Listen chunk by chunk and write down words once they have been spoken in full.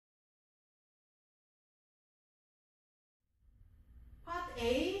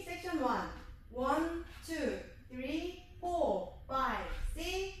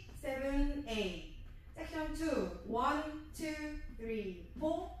2, 3,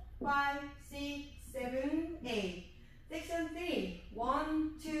 4, 5, 6, 7, 8. Section 3,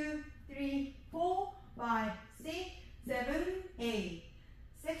 1, 2, 3, 4, 5, 6, 7, 8.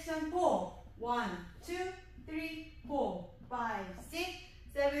 Section 4, 1, 2, 3, 4, 5, 6,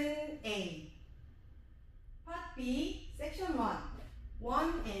 7, 8. Part B, Section 1,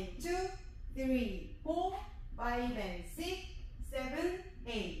 1 and 2, 3, 4, 5 and 6, 7,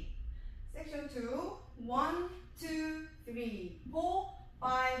 8. Section 2, 1, 2, 3, 4,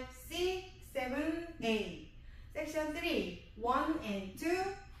 5, 6, 7, 8. Section 3, 1 and 2,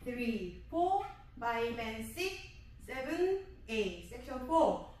 3, 4, 5 and 6, 7, 8. Section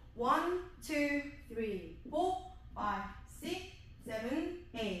 4, 1, 2, 3, 4, 5, 6, 7,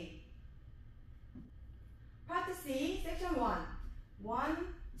 8. Part C, Section 1, 1,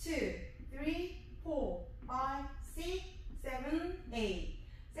 2, 3, 4, 5, 6, 7, 8.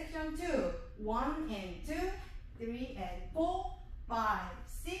 Section 2, 1 and 2, 3 and 4, 5,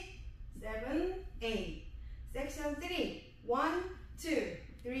 6, 7, 8. Section 3, 1, 2,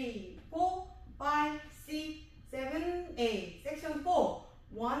 3, 4, 5, 6, 7, 8. Section 4,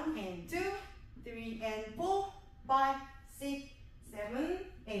 1 and 2, 3 and 4, 5, 6, 7,